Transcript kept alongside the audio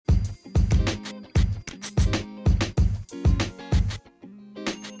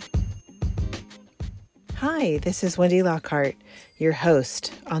Hi, this is Wendy Lockhart, your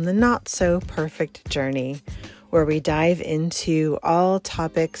host on the Not So Perfect Journey, where we dive into all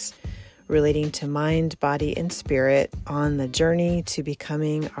topics relating to mind, body, and spirit on the journey to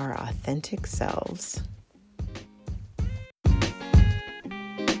becoming our authentic selves.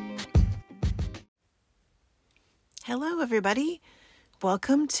 Hello, everybody.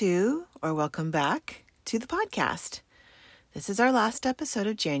 Welcome back to the podcast. This is our last episode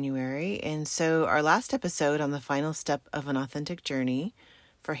of January, and so our last episode on the final step of an authentic journey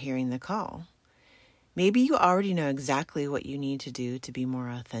for hearing the call. Maybe you already know exactly what you need to do to be more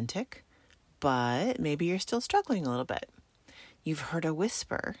authentic, but maybe you're still struggling a little bit. You've heard a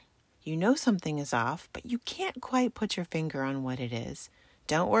whisper. You know something is off, but you can't quite put your finger on what it is.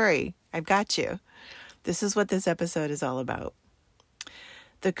 Don't worry, I've got you. This is what this episode is all about.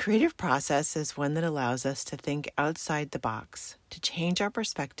 The creative process is one that allows us to think outside the box, to change our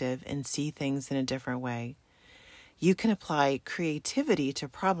perspective and see things in a different way. You can apply creativity to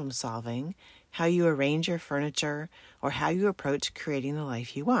problem solving, how you arrange your furniture, or how you approach creating the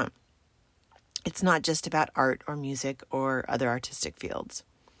life you want. It's not just about art or music or other artistic fields.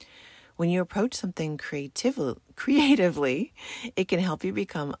 When you approach something creatively, it can help you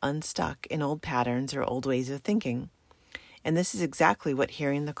become unstuck in old patterns or old ways of thinking. And this is exactly what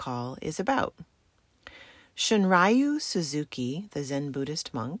hearing the call is about. Shunryu Suzuki, the Zen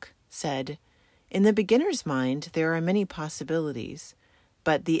Buddhist monk, said, "In the beginner's mind, there are many possibilities,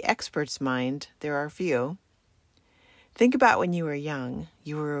 but the expert's mind, there are few." Think about when you were young.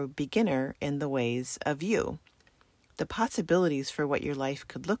 You were a beginner in the ways of you. The possibilities for what your life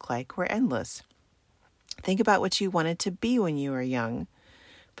could look like were endless. Think about what you wanted to be when you were young.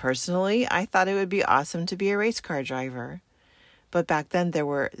 Personally, I thought it would be awesome to be a race car driver. But back then there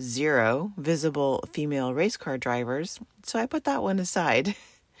were 0 visible female race car drivers, so I put that one aside.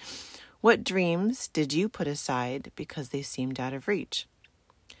 What dreams did you put aside because they seemed out of reach?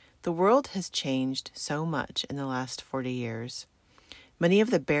 The world has changed so much in the last 40 years. Many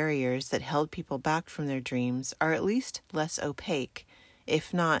of the barriers that held people back from their dreams are at least less opaque,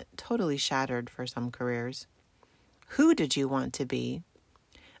 if not totally shattered for some careers. Who did you want to be?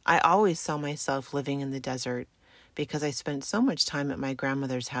 I always saw myself living in the desert, because I spent so much time at my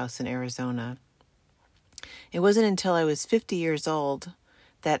grandmother's house in Arizona. It wasn't until I was 50 years old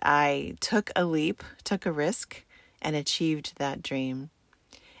that I took a risk, and achieved that dream.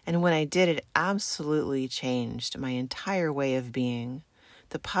 And when I did, it absolutely changed my entire way of being.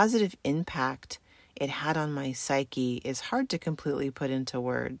 The positive impact it had on my psyche is hard to completely put into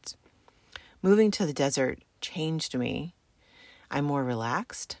words. Moving to the desert changed me. I'm more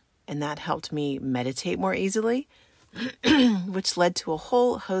relaxed, and that helped me meditate more easily, which led to a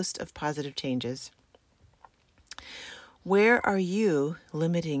whole host of positive changes. Where are you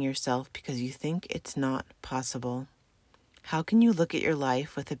limiting yourself because you think it's not possible? How can you look at your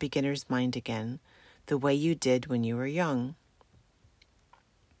life with a beginner's mind again, the way you did when you were young?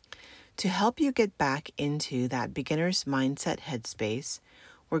 To help you get back into that beginner's mindset headspace,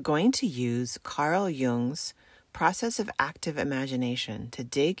 we're going to use Carl Jung's process of active imagination to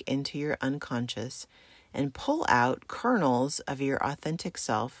dig into your unconscious and pull out kernels of your authentic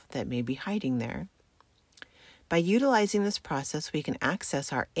self that may be hiding there. By utilizing this process, we can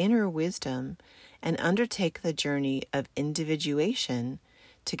access our inner wisdom and undertake the journey of individuation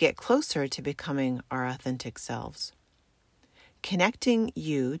to get closer to becoming our authentic selves. Connecting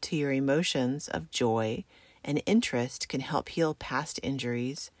you to your emotions of joy and interest can help heal past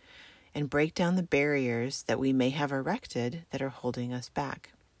injuries and break down the barriers that we may have erected that are holding us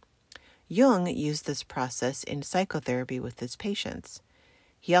back. Jung used this process in psychotherapy with his patients.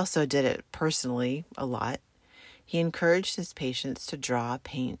 He also did it personally a lot. He encouraged his patients to draw,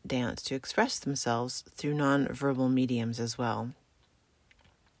 paint, dance, to express themselves through nonverbal mediums as well.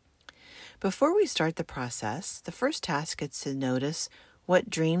 Before we start the process, the first task is to notice what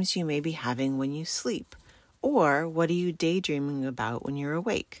dreams you may be having when you sleep, or what are you daydreaming about when you're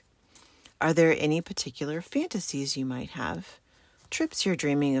awake? Are there any particular fantasies you might have? Trips you're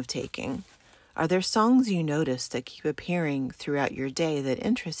dreaming of taking? Are there songs you notice that keep appearing throughout your day that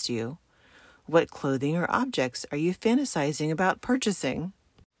interest you? What clothing or objects are you fantasizing about purchasing?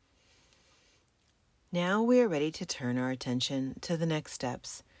 Now we are ready to turn our attention to the next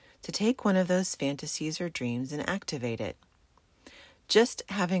steps, to take one of those fantasies or dreams and activate it. Just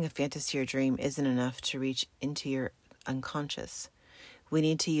having a fantasy or dream isn't enough to reach into your unconscious. We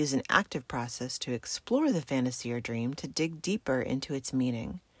need to use an active process to explore the fantasy or dream to dig deeper into its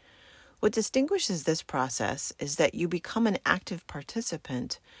meaning. What distinguishes this process is that you become an active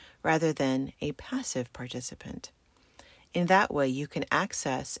participant rather than a passive participant. In that way, you can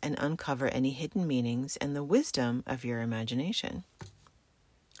access and uncover any hidden meanings and the wisdom of your imagination.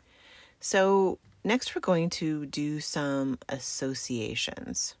 So next we're going to do some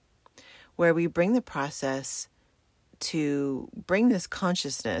associations, where we bring the process to bring this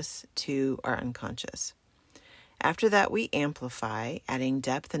consciousness to our unconscious. After that, we amplify, adding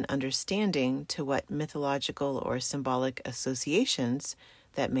depth and understanding to what mythological or symbolic associations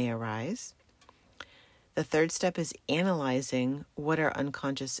that may arise. The third step is analyzing what our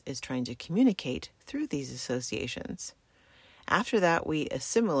unconscious is trying to communicate through these associations. After that, we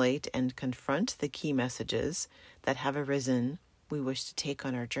assimilate and confront the key messages that have arisen we wish to take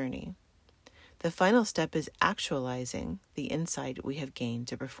on our journey. The final step is actualizing the insight we have gained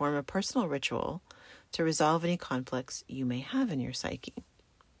to perform a personal ritual to resolve any conflicts you may have in your psyche.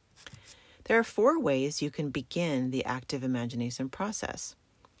 There are 4 ways you can begin the active imagination process.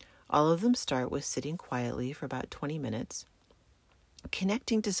 All of them start with sitting quietly for about 20 minutes,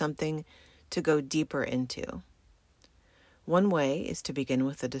 connecting to something to go deeper into. One way is to begin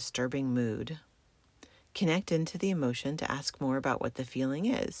with a disturbing mood. Connect into the emotion to ask more about what the feeling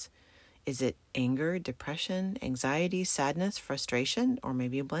is. Is it anger, depression, anxiety, sadness, frustration, or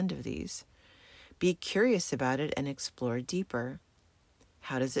maybe a blend of these? Be curious about it and explore deeper.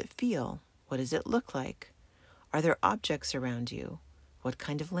 How does it feel? What does it look like? Are there objects around you? What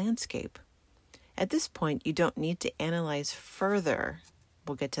kind of landscape? At this point, you don't need to analyze further.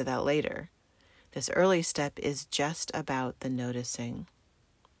 We'll get to that later. This early step is just about the noticing.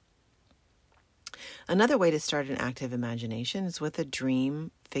 Another way to start an active imagination is with a dream,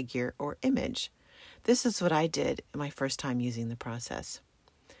 figure, or image. This is what I did my first time using the process.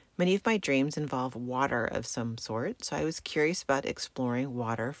 Many of my dreams involve water of some sort, so I was curious about exploring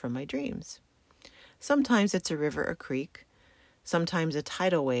water from my dreams. Sometimes it's a river or creek, sometimes a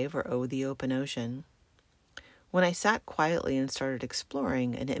tidal wave or the open ocean. When I sat quietly and started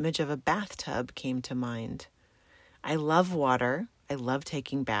exploring, an image of a bathtub came to mind. I love water. I love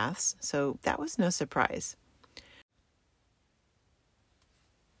taking baths, so that was no surprise.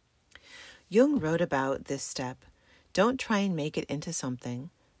 Jung wrote about this step. Don't try and make it into something.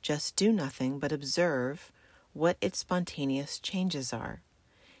 Just do nothing but observe what its spontaneous changes are.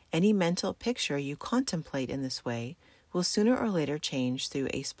 Any mental picture you contemplate in this way will sooner or later change through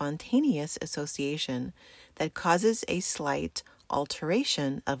a spontaneous association that causes a slight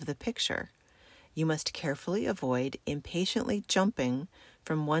alteration of the picture. You must carefully avoid impatiently jumping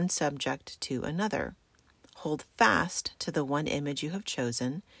from one subject to another. Hold fast to the one image you have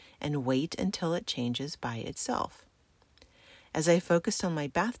chosen and wait until it changes by itself. As I focused on my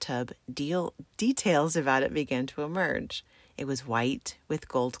bathtub, details about it began to emerge. It was white with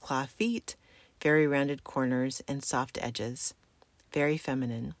gold claw feet, very rounded corners and soft edges, very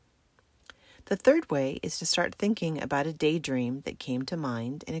feminine. The third way is to start thinking about a daydream that came to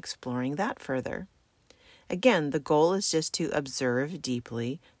mind and exploring that further. Again, the goal is just to observe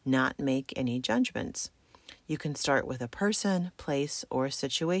deeply, not make any judgments. You can start with a person, place, or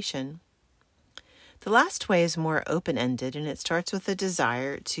situation. The last way is more open-ended, and it starts with a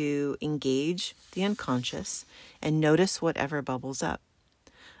desire to engage the unconscious and notice whatever bubbles up.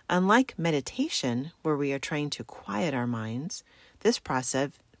 Unlike meditation, where we are trying to quiet our minds, this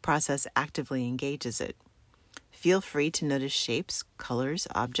process actively engages it. Feel free to notice shapes, colors,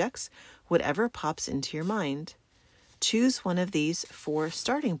 objects, whatever pops into your mind. Choose one of these 4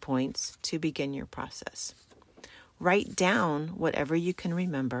 starting points to begin your process. Write down whatever you can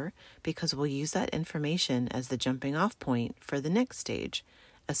remember, because we'll use that information as the jumping off point for the next stage,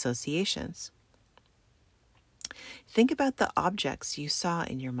 associations. Think about the objects you saw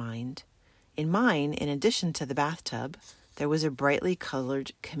in your mind. In mine, in addition to the bathtub, there was a brightly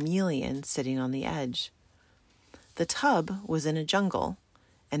colored chameleon sitting on the edge. The tub was in a jungle,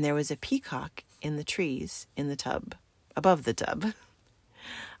 and there was a peacock in the trees in the tub, above the tub.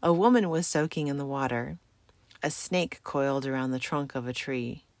 A woman was soaking in the water. A snake coiled around the trunk of a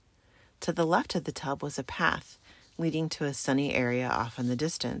tree. To the left of the tub was a path leading to a sunny area off in the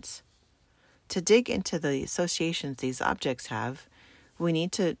distance. To dig into the associations these objects have, we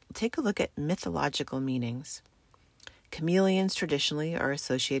need to take a look at mythological meanings. Chameleons traditionally are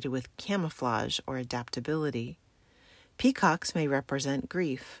associated with camouflage or adaptability. Peacocks may represent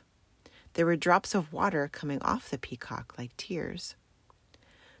grief. There were drops of water coming off the peacock like tears.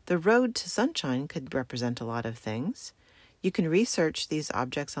 The road to sunshine could represent a lot of things. You can research these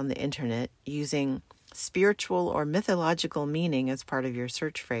objects on the internet using spiritual or mythological meaning as part of your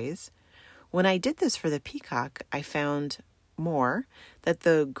search phrase. When I did this for the peacock, I found more that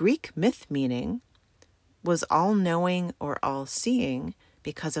the Greek myth meaning was all-knowing or all-seeing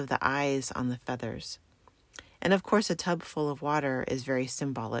because of the eyes on the feathers. And of course, a tub full of water is very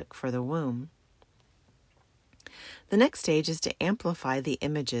symbolic for the womb. The next stage is to amplify the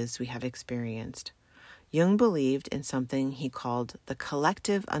images we have experienced. Jung believed in something he called the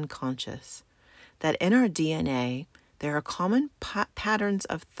collective unconscious, that in our DNA, there are common patterns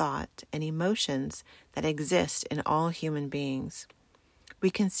of thought and emotions that exist in all human beings.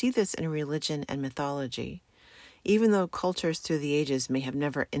 We can see this in religion and mythology. Even though cultures through the ages may have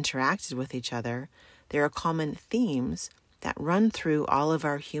never interacted with each other, there are common themes that run through all of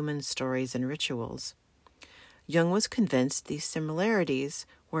our human stories and rituals. Jung was convinced these similarities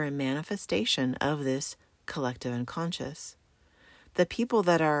were a manifestation of this collective unconscious. The people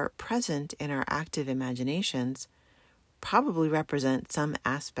that are present in our active imaginations probably represent some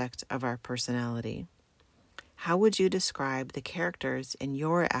aspect of our personality. How would you describe the characters in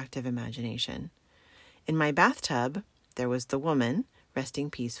your active imagination? In my bathtub, there was the woman, resting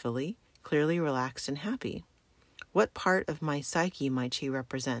peacefully, clearly relaxed and happy. What part of my psyche might she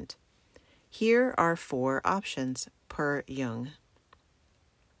represent? Here are 4 options per Jung.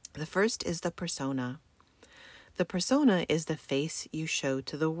 The first is the persona. The persona is the face you show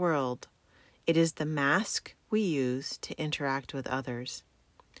to the world. It is the mask we use to interact with others.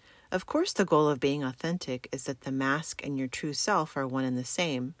 Of course, the goal of being authentic is that the mask and your true self are one and the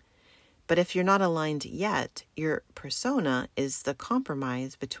same. But if you're not aligned yet, your persona is the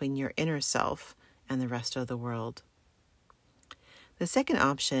compromise between your inner self and the rest of the world. The second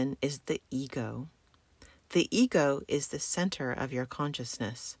option is the ego. The ego is the center of your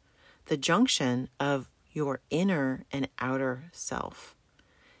consciousness, the junction of your inner and outer self.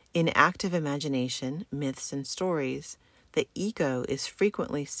 In active imagination, myths, and stories, the ego is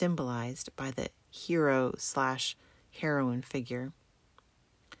frequently symbolized by the hero/heroine figure.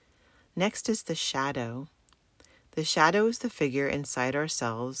 Next is the shadow. The shadow is the figure inside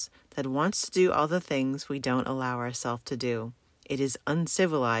ourselves that wants to do all the things we don't allow ourselves to do. It is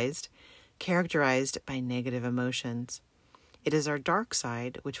uncivilized, characterized by negative emotions. It is our dark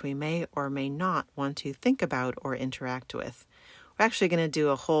side, which we may or may not want to think about or interact with. We're actually going to do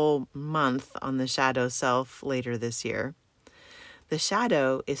a whole month on the shadow self later this year. The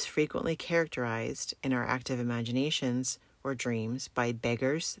shadow is frequently characterized in our active imaginations or dreams by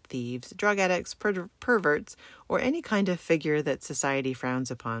beggars, thieves, drug addicts, perverts, or any kind of figure that society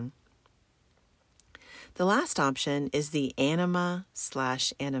frowns upon. The last option is the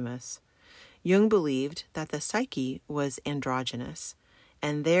anima/animus. Jung believed that the psyche was androgynous,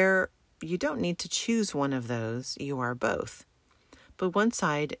 and there you don't need to choose one of those, you are both. But one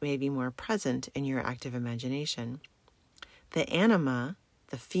side may be more present in your active imagination. The anima,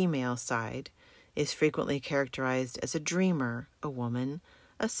 the female side, is frequently characterized as a dreamer, a woman,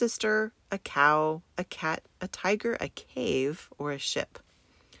 a sister, a cow, a cat, a tiger, a cave, or a ship.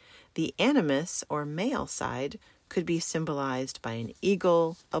 The animus, or male side, could be symbolized by an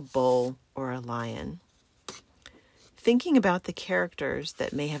eagle, a bull, or a lion. Thinking about the characters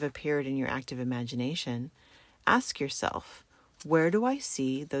that may have appeared in your active imagination, ask yourself, where do I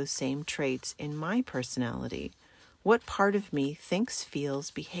see those same traits in my personality? What part of me thinks,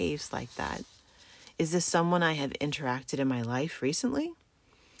 feels, behaves like that? Is this someone I have interacted in my life recently?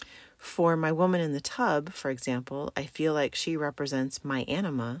 For my woman in the tub, for example, I feel like she represents my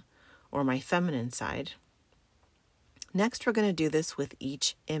anima, or my feminine side. Next, we're going to do this with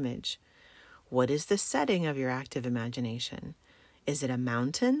each image. What is the setting of your active imagination? Is it a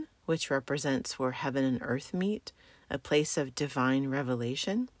mountain, which represents where heaven and earth meet, a place of divine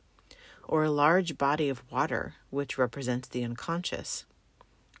revelation? Or a large body of water, which represents the unconscious?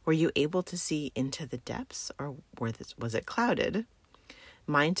 Were you able to see into the depths, or was it clouded?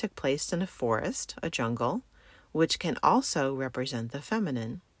 Mine took place in a forest, a jungle, which can also represent the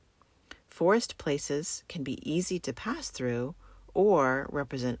feminine. Forest places can be easy to pass through or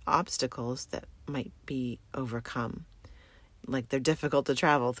represent obstacles that might be overcome, like they're difficult to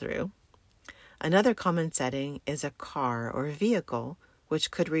travel through. Another common setting is a car or a vehicle,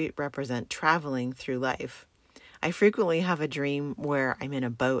 which could represent traveling through life. I frequently have a dream where I'm in a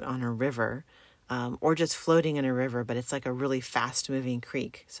boat on a river, or just floating in a river, but it's like a really fast-moving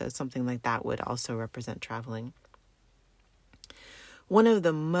creek, so something like that would also represent traveling. One of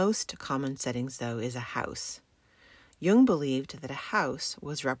the most common settings, though, is a house. Jung believed that a house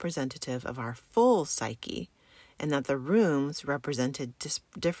was representative of our full psyche, and that the rooms represented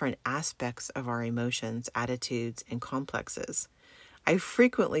different aspects of our emotions, attitudes, and complexes. I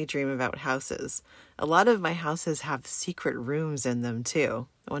frequently dream about houses. A lot of my houses have secret rooms in them, too.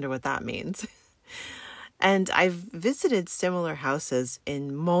 I wonder what that means. And I've visited similar houses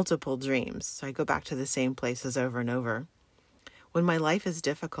in multiple dreams, so I go back to the same places over and over. When my life is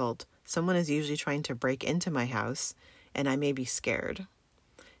difficult, Someone is usually trying to break into my house, and I may be scared.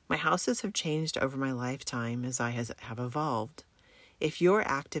 My houses have changed over my lifetime as I have evolved. If your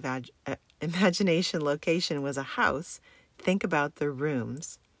active imagination location was a house, think about the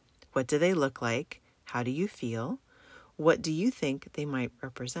rooms. What do they look like? How do you feel? What do you think they might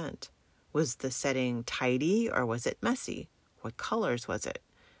represent? Was the setting tidy or was it messy? What colors was it?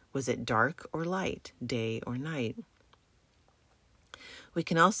 Was it dark or light, day or night? We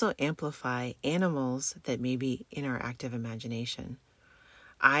can also amplify animals that may be in our active imagination.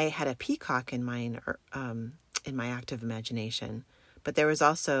 I had a peacock in my active imagination, but there was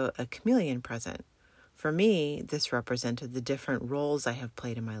also a chameleon present. For me, this represented the different roles I have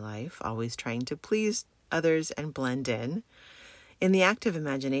played in my life, always trying to please others and blend in. In the active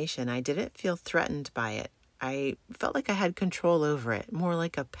imagination, I didn't feel threatened by it. I felt like I had control over it, more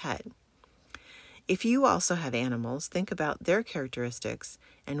like a pet. If you also have animals, think about their characteristics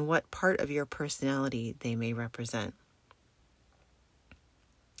and what part of your personality they may represent.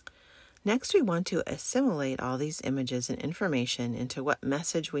 Next, we want to assimilate all these images and information into what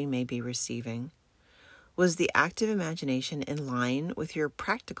message we may be receiving. Was the active imagination in line with your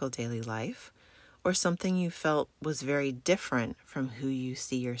practical daily life, or something you felt was very different from who you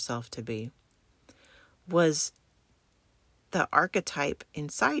see yourself to be? Was the archetype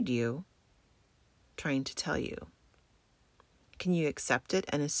inside you trying to tell you? Can you accept it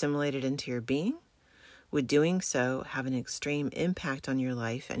and assimilate it into your being? Would doing so have an extreme impact on your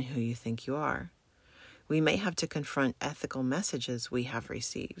life and who you think you are? We may have to confront ethical messages we have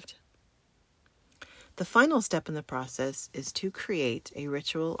received. The final step in the process is to create a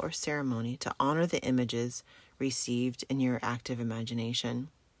ritual or ceremony to honor the images received in your active imagination.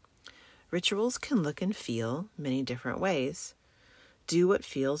 Rituals can look and feel many different ways. Do what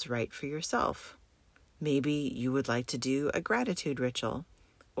feels right for yourself. Maybe you would like to do a gratitude ritual,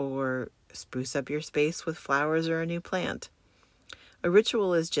 or spruce up your space with flowers or a new plant. A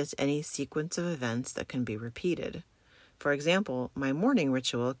ritual is just any sequence of events that can be repeated. For example, my morning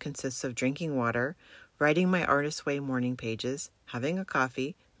ritual consists of drinking water, writing my Artist's Way morning pages, having a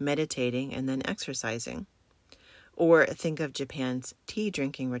coffee, meditating, and then exercising. Or think of Japan's tea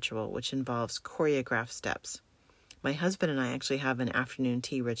drinking ritual, which involves choreographed steps. My husband and I actually have an afternoon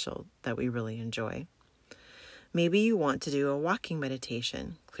tea ritual that we really enjoy. Maybe you want to do a walking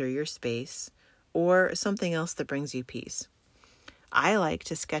meditation, clear your space, or something else that brings you peace. I like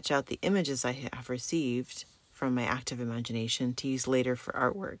to sketch out the images I have received from my active imagination to use later for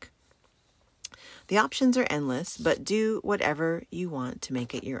artwork. The options are endless, but do whatever you want to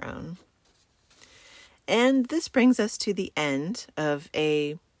make it your own. And this brings us to the end of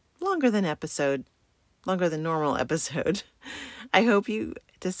a longer than normal episode. I hope you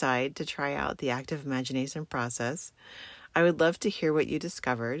decide to try out the active imagination process. I would love to hear what you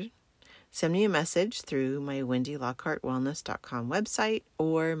discovered. Send me a message through my WendyLockhartWellness.com website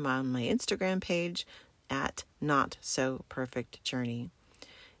or on my Instagram page at Not So Perfect Journey.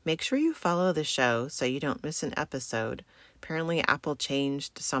 Make sure you follow the show so you don't miss an episode. Apparently, Apple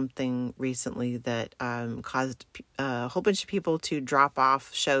changed something recently that caused a whole bunch of people to drop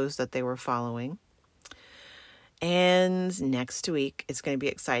off shows that they were following. And next week, it's going to be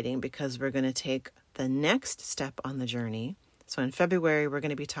exciting because we're going to take the next step on the journey. So in February, we're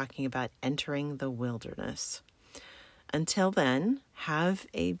going to be talking about entering the wilderness. Until then, have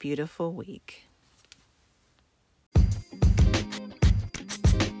a beautiful week.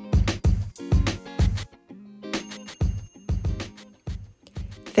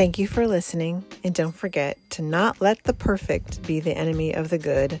 Thank you for listening, and don't forget to not let the perfect be the enemy of the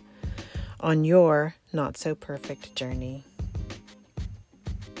good on your not so perfect journey.